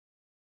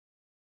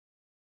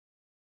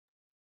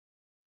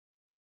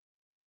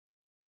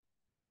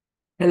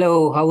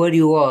Hello, how are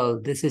you all?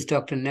 This is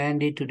Dr.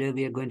 Nandi. Today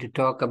we are going to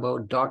talk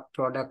about dot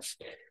products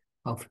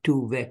of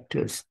two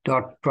vectors,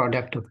 dot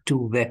product of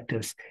two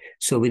vectors.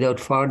 So without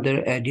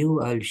further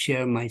ado, I'll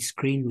share my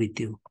screen with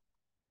you.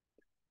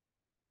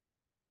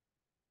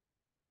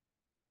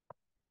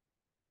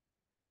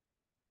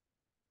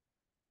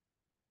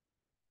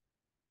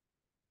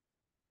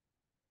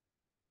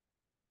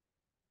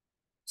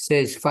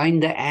 Says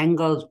find the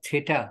angle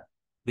theta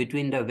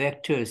between the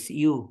vectors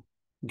u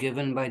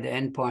given by the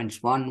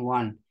endpoints 1,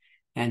 1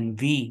 and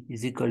v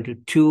is equal to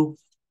 2,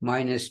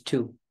 minus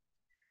 2.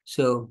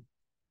 So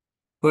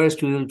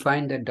first we will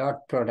find the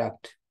dot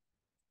product.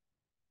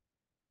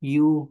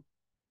 U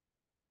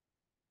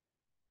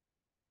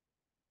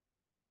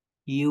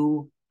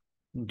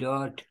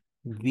dot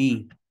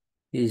v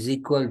is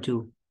equal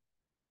to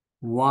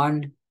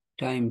 1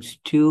 times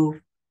 2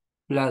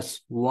 plus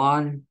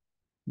 1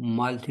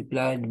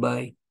 multiplied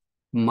by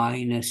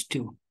minus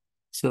 2.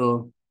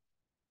 So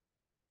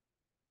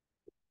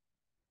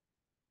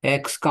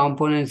x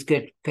components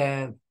get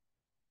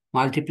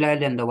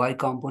multiplied and the y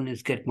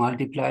components get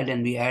multiplied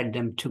and we add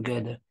them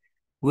together,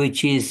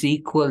 which is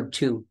equal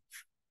to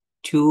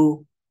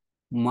 2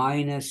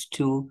 minus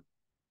 2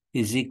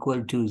 is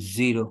equal to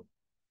 0.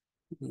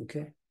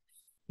 Okay.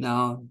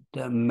 Now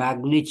the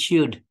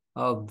magnitude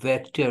of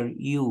vector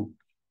u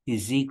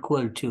is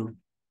equal to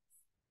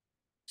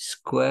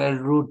square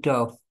root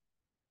of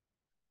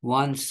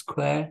 1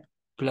 square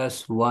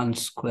plus 1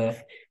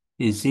 square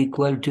is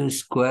equal to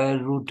square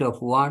root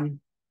of 1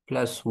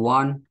 plus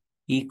 1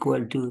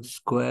 equal to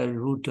square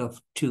root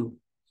of 2.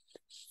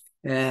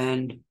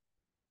 And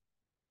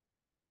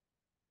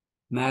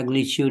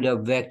magnitude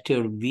of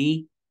vector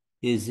v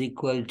is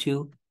equal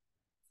to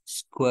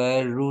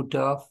square root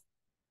of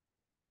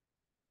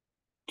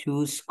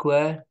 2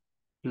 square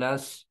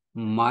plus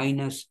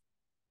minus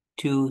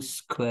 2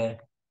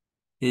 square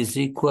is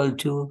equal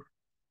to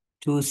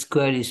 2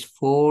 square is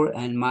 4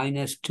 and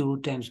minus 2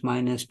 times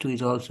minus 2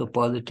 is also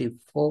positive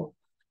 4,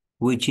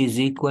 which is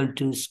equal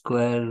to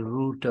square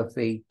root of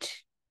 8.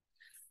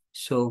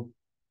 So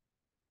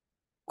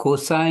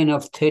cosine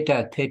of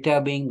theta, theta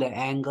being the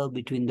angle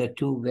between the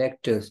two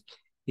vectors,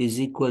 is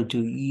equal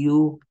to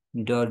u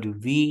dot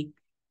v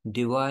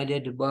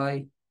divided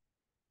by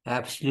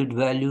absolute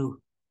value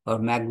or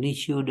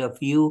magnitude of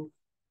u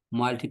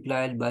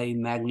multiplied by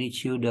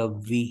magnitude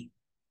of v,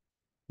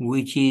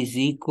 which is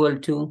equal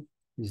to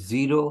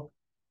 0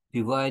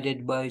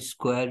 divided by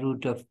square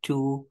root of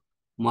 2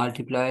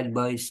 multiplied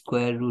by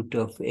square root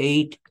of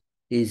 8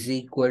 is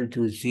equal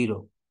to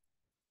 0.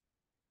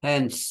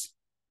 Hence,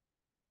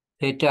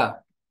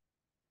 theta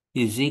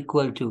is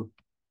equal to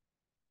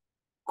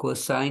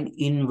cosine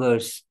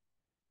inverse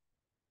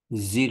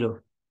 0,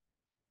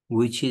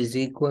 which is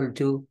equal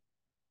to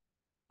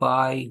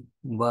pi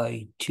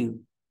by 2.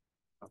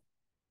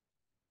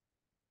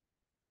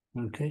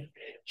 Okay,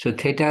 so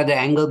theta, the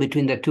angle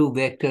between the two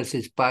vectors,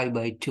 is pi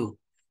by 2.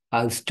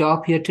 I'll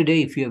stop here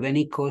today. If you have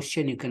any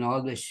question, you can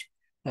always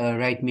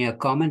write me a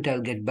comment.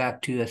 I'll get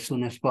back to you as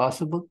soon as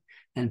possible.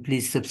 And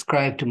please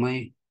subscribe to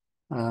my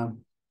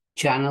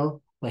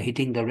channel by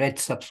hitting the red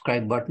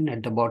subscribe button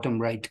at the bottom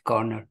right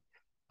corner.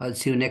 I'll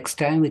see you next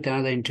time with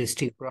another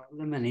interesting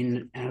problem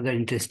and another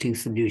interesting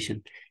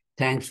solution.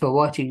 Thanks for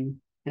watching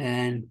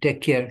and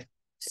take care.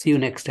 See you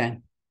next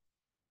time.